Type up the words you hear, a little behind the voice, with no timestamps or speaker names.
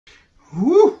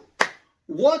Whoo!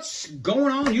 What's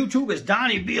going on, YouTube? It's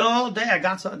Donnie B all day. I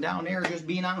got something down there just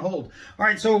being on hold. All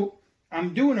right, so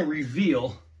I'm doing a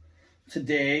reveal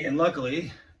today, and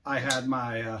luckily I had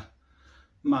my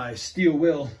my steel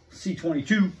wheel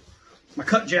C22, my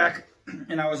cut jack,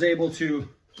 and I was able to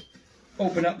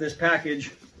open up this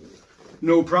package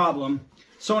no problem.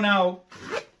 So now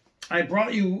I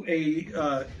brought you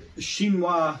a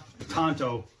Shinwa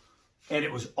Tanto, and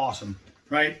it was awesome,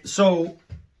 right? So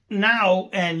now,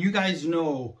 and you guys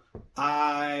know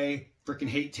I freaking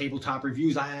hate tabletop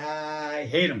reviews. I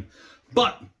hate them.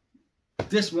 But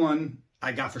this one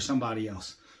I got for somebody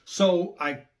else. So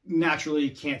I naturally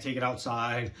can't take it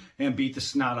outside and beat the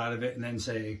snot out of it and then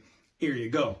say, here you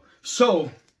go. So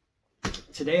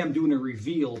today I'm doing a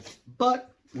reveal,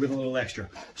 but with a little extra.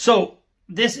 So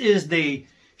this is the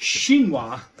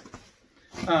Shinwa,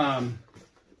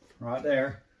 right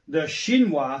there, the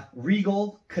Shinwa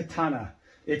Regal Katana.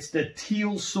 It's the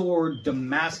teal sword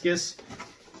Damascus,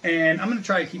 and I'm going to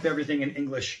try to keep everything in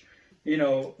English, you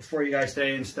know, for you guys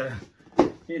today instead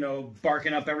of, you know,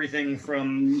 barking up everything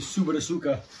from Suba to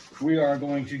Suka. We are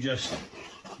going to just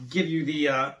give you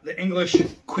the English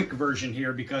quick version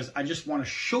here because I just want to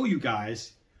show you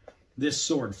guys this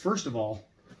sword. First of all,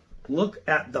 look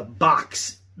at the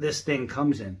box this thing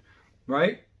comes in,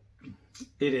 right?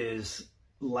 It is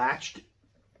latched.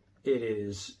 It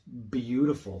is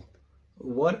beautiful.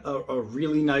 What a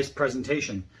really nice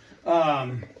presentation. So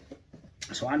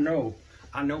I know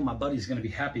my buddy's going to be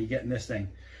happy getting this thing.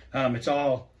 It's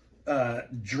all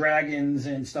dragons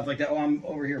and stuff like that. Oh, I'm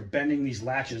over here bending these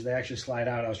latches. They actually slide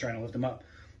out. I was trying to lift them up.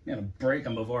 I'm going to break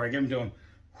them before I give them to him.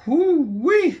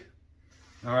 Whoo-wee!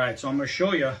 All right, so I'm going to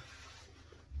show you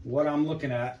what I'm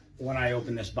looking at when I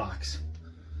open this box.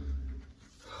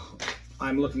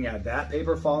 I'm looking at that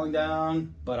paper falling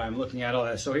down, but I'm looking at all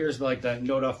that. So here's like the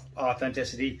note of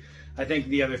authenticity. I think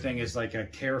the other thing is like a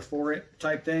care for it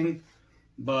type thing,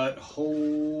 but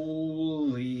holy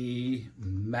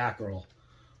mackerel.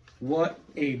 What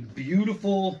a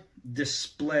beautiful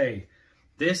display.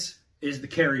 This is the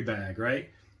carry bag, right?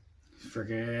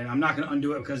 Freaking, I'm not going to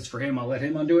undo it because it's for him. I'll let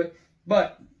him undo it.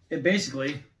 But it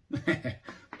basically,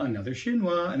 another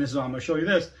Shinwa, and this is how I'm going to show you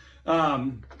this.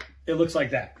 It looks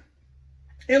like that.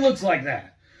 It looks like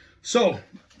that. So,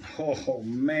 oh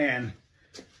man,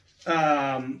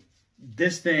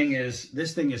 this thing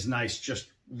is nice just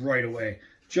right away.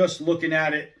 Just looking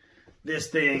at it, this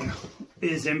thing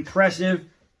is impressive,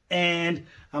 and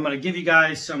I'm gonna give you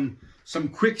guys some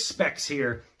quick specs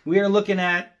here. We are looking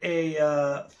at a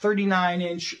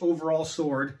 39-inch overall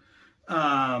sword,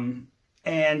 and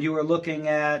you are looking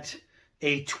at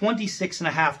a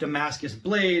 26.5 Damascus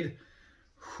blade.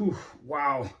 Whew,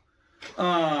 wow.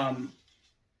 That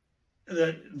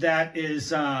is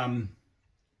so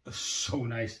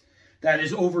nice. That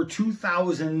is over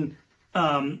 2,000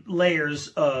 layers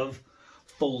of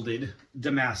folded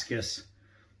Damascus.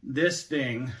 This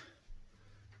thing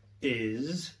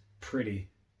is pretty.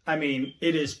 I mean,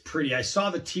 it is pretty. I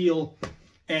saw the teal,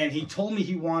 and he told me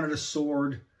he wanted a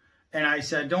sword, and I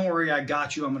said, don't worry, I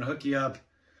got you. I'm going to hook you up.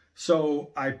 So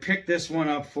I picked this one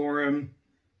up for him,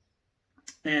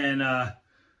 and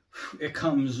it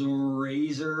comes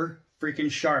razor freaking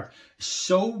sharp.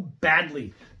 So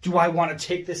badly do I want to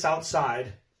take this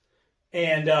outside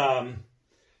and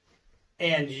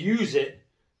use it,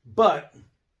 but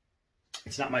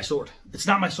it's not my sword. It's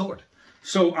not my sword.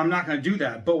 So I'm not going to do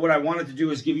that. But what I wanted to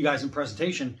do is give you guys a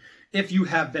presentation. If you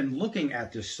have been looking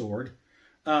at this sword,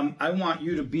 I want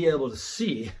you to be able to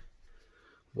see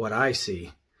what I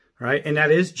see, right? And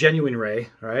that is genuine ray,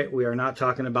 right? We are not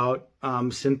talking about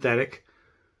synthetic.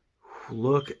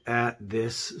 Look at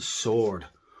this sword.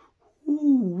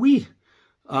 Ooh-wee.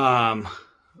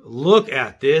 Look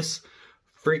at this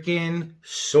freaking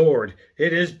sword.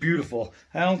 It is beautiful.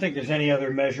 I don't think there's any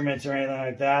other measurements or anything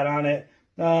like that on it.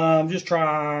 I'm just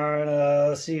trying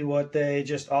to see what they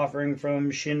just offering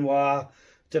from Shinwa,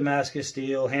 Damascus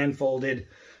steel, hand folded,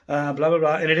 blah, blah,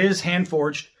 blah. And it is hand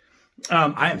forged.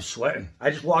 I am sweating.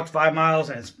 I just walked 5 miles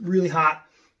and it's really hot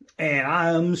and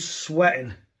I'm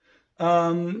sweating.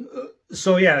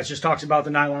 So yeah, it just talks about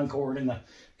the nylon cord and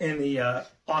the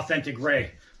authentic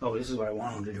ray. Oh, this is what I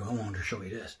wanted to do. I wanted to show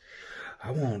you this.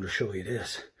 I wanted to show you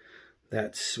this.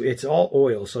 It's all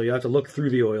oil, so you have to look through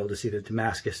the oil to see the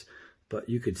Damascus. But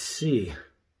you could see.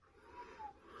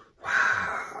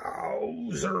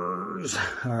 Wowzers.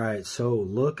 All right, so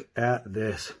look at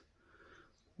this.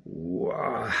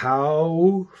 Wow,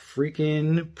 how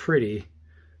freaking pretty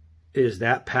is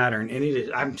that pattern? And it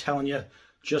is, I'm telling you,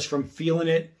 just from feeling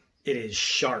it, it is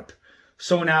sharp.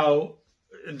 So now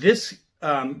this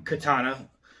katana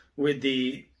with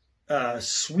the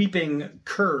sweeping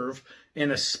curve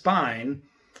in a spine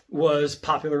was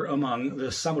popular among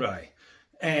the samurai.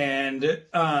 And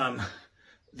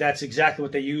that's exactly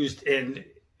what they used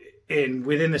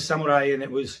within the samurai, and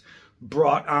it was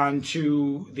brought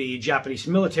onto the Japanese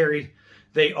military.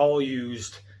 They all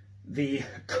used the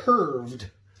curved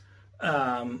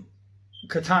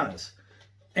katanas,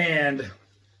 and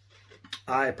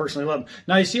I personally love them.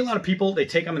 Now, you see a lot of people, they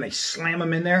take them and they slam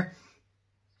them in there.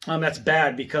 That's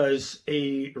bad, because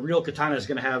a real katana is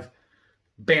going to have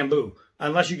bamboo,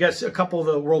 unless you get a couple of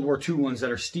the World War II ones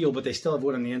that are steel, but they still have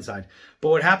wood on the inside. But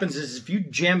what happens is, if you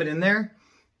jam it in there,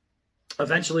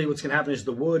 eventually what's going to happen is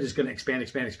the wood is going to expand,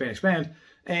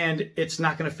 and it's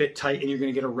not going to fit tight, and you're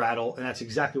going to get a rattle, and that's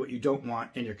exactly what you don't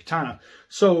want in your katana.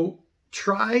 So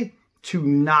try to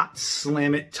not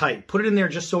slam it tight. Put it in there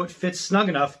just so it fits snug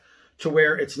enough to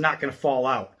where it's not going to fall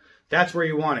out. That's where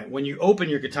you want it. When you open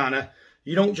your katana,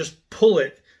 you don't just pull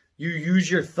it. You use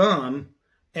your thumb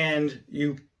and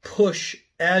you push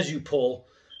as you pull.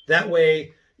 That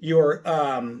way your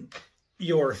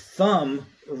thumb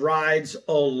rides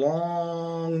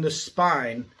along the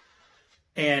spine,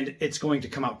 and it's going to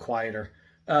come out quieter.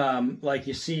 Like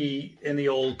you see in the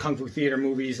old Kung Fu theater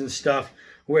movies and stuff,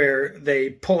 where they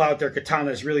pull out their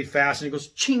katanas really fast and it goes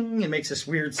ching and makes this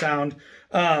weird sound.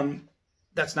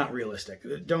 That's not realistic.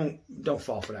 Don't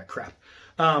fall for that crap.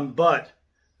 But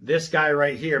this guy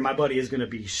right here, my buddy, is going to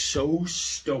be so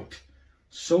stoked.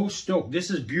 So stoked. This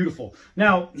is beautiful.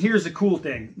 Now, here's the cool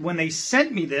thing. When they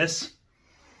sent me this,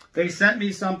 they sent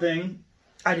me something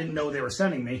I didn't know they were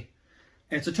sending me.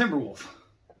 And it's a Timberwolf.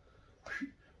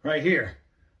 Right here.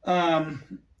 And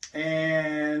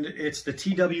it's the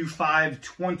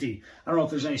TW520. I don't know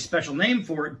if there's any special name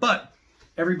for it, but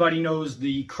everybody knows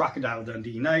the Crocodile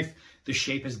Dundee knife. The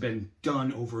shape has been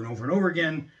done over and over and over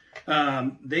again.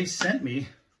 They sent me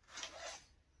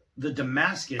the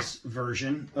Damascus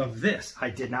version of this. I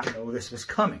did not know this was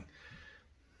coming.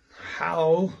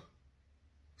 How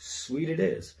sweet it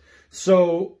is.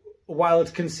 So while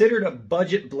it's considered a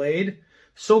budget blade,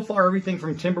 so far everything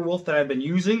from Timberwolf that I've been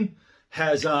using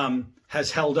has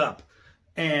held up.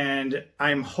 And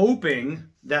I'm hoping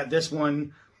that this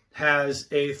one has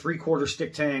a 3/4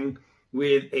 stick tang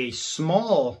with a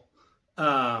small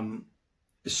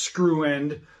screw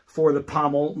end for the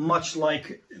pommel, much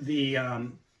like the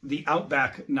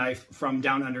Outback knife from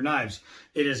Down Under Knives.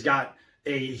 It has got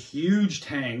a huge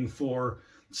tang for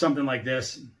something like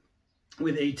this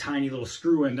with a tiny little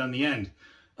screw end on the end.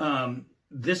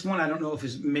 This one I don't know if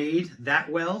is made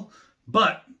that well,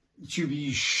 but to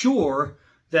be sure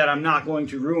that I'm not going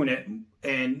to ruin it,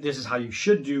 and this is how you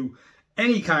should do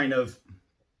any kind of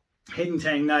hidden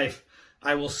tang knife,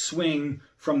 I will swing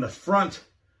from the front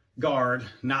guard,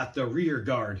 not the rear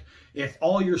guard. If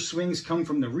all your swings come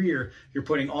from the rear, you're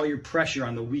putting all your pressure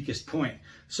on the weakest point.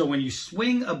 So when you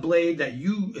swing a blade that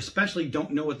you especially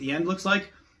don't know what the end looks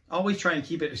like, always try and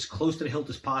keep it as close to the hilt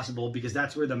as possible, because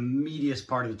that's where the meatiest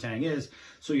part of the tang is,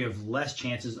 so you have less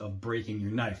chances of breaking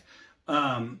your knife.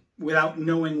 Without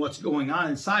knowing what's going on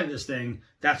inside of this thing,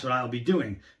 that's what I'll be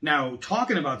doing. Now,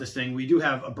 talking about this thing, we do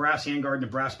have a brass handguard and a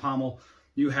brass pommel.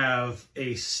 You have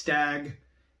a stag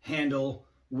handle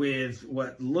with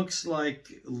what looks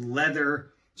like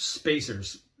leather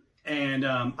spacers. And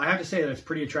I have to say that it's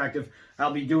pretty attractive.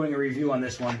 I'll be doing a review on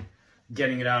this one,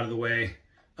 getting it out of the way.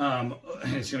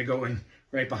 It's going to go in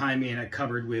right behind me in a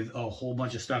cupboard with a whole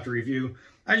bunch of stuff to review.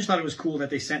 I just thought it was cool that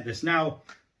they sent this. Now,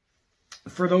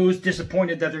 for those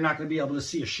disappointed that they're not going to be able to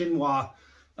see a Shinwa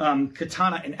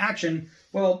katana in action,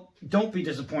 well, don't be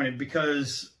disappointed,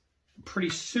 because pretty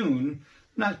soon,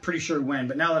 not pretty sure when,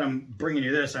 but now that I'm bringing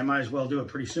you this, I might as well do it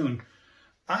pretty soon.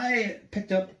 I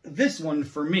picked up this one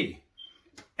for me,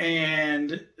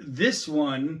 and this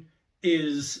one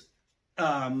is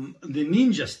the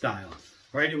ninja style,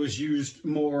 right? It was used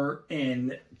more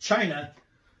in China.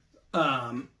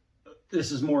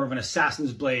 This is more of an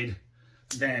assassin's blade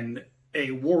than a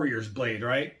warrior's blade,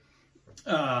 right?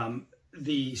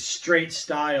 The straight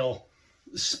style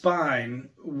spine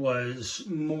was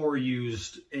more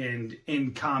used and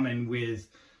in common with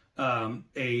a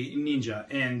ninja,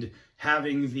 and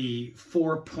having the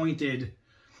 4-pointed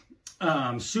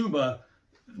Suba,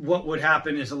 what would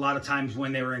happen is a lot of times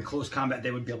when they were in close combat,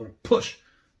 they would be able to push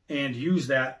and use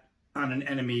that on an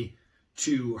enemy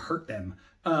to hurt them.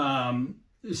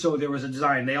 So there was a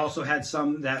design. They also had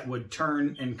some that would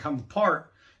turn and come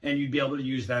apart, and you'd be able to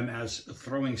use them as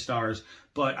throwing stars.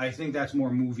 But I think that's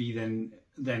more movie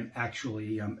than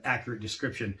actually accurate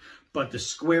description. But the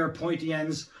square pointy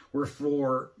ends were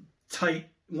for tight.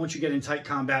 Once you get in tight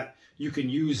combat, you can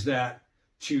use that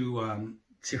to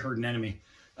hurt an enemy.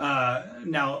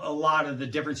 Now, a lot of the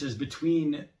differences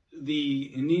between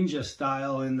the ninja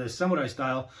style and the samurai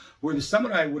style, where the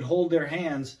samurai would hold their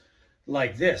hands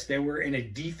like this. They were in a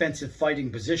defensive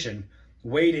fighting position,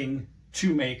 waiting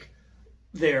to make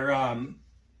their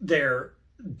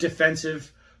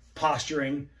defensive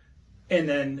posturing and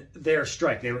then their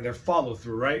strike, their follow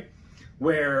through, right?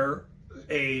 Where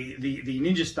the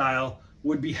ninja style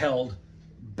would be held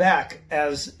back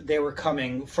as they were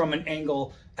coming from an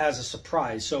angle as a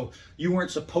surprise. So you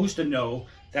weren't supposed to know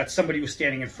that somebody was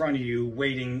standing in front of you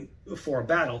waiting for a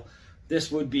battle.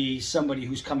 This would be somebody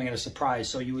who's coming at a surprise.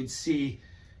 So you would see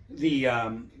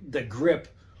the grip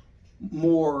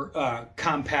more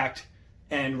compact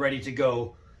and ready to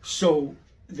go, so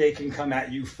they can come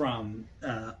at you from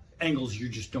angles you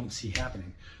just don't see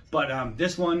happening. But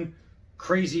this one,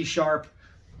 crazy sharp.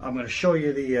 I'm going to show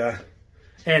you the,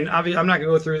 and obviously I'm not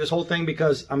going to go through this whole thing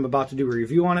because I'm about to do a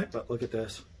review on it, but look at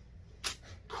this.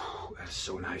 That's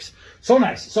so nice. So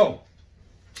nice. So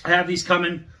I have these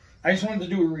coming. I just wanted to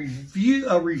do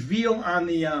a reveal on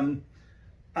the,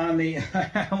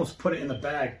 I almost put it in the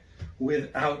bag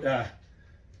without,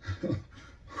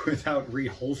 without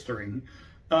reholstering.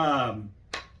 Duh.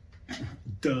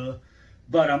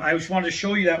 But I just wanted to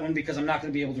show you that one because I'm not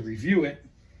going to be able to review it.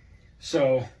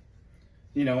 So,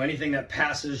 you know, anything that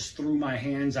passes through my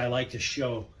hands, I like to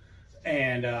show.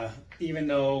 And even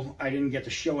though I didn't get to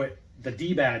show it the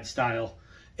D-Bad style,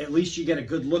 at least you get a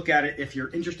good look at it. If you're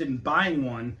interested in buying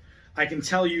one, I can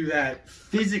tell you that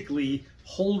physically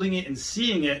holding it and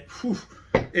seeing it, whew,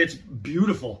 it's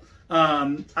beautiful.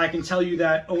 I can tell you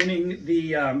that owning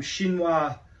the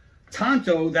Shinwa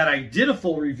Tanto that I did a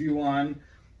full review on,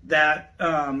 that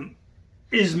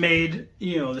is made,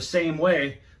 you know, the same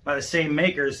way by the same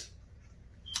makers,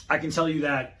 I can tell you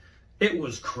that it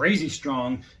was crazy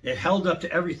strong. It held up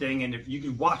to everything, and if you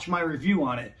could watch my review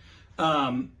on it,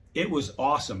 it was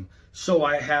awesome. So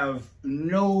I have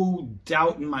no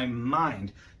doubt in my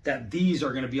mind that these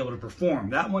are going to be able to perform.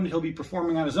 That one he'll be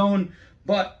performing on his own,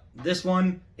 but this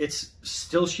one, it's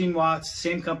still Shinwa, it's the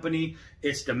same company,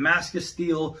 it's Damascus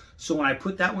steel. So when I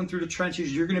put that one through the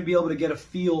trenches, you're going to be able to get a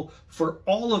feel for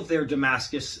all of their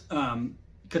Damascus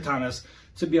katanas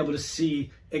to be able to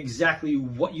see exactly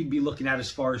what you'd be looking at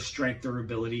as far as strength,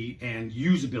 durability, and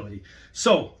usability.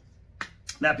 So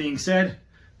that being said,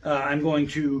 I'm going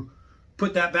to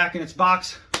put that back in its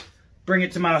box, bring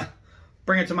it to my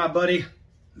buddy.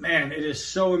 Man, it is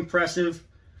so impressive,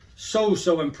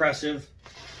 so impressive.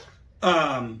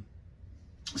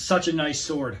 Such a nice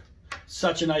sword.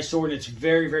 Such a nice sword. It's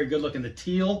very good looking. The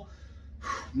teal,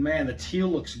 man, the teal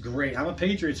looks great. I'm a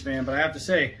Patriots fan, but I have to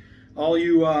say, all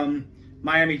you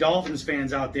Miami Dolphins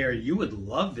fans out there, you would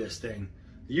love this thing.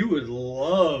 You would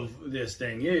love this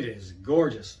thing. It is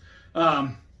gorgeous.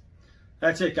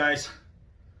 That's it, guys.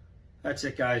 That's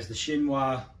it, guys. The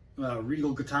Shinwa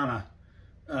Regal Katana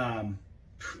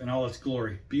in all its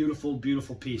glory. Beautiful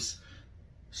piece.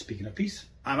 Speaking of peace,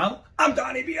 I'm out. I'm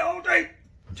Donnie B all day.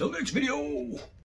 Until next video.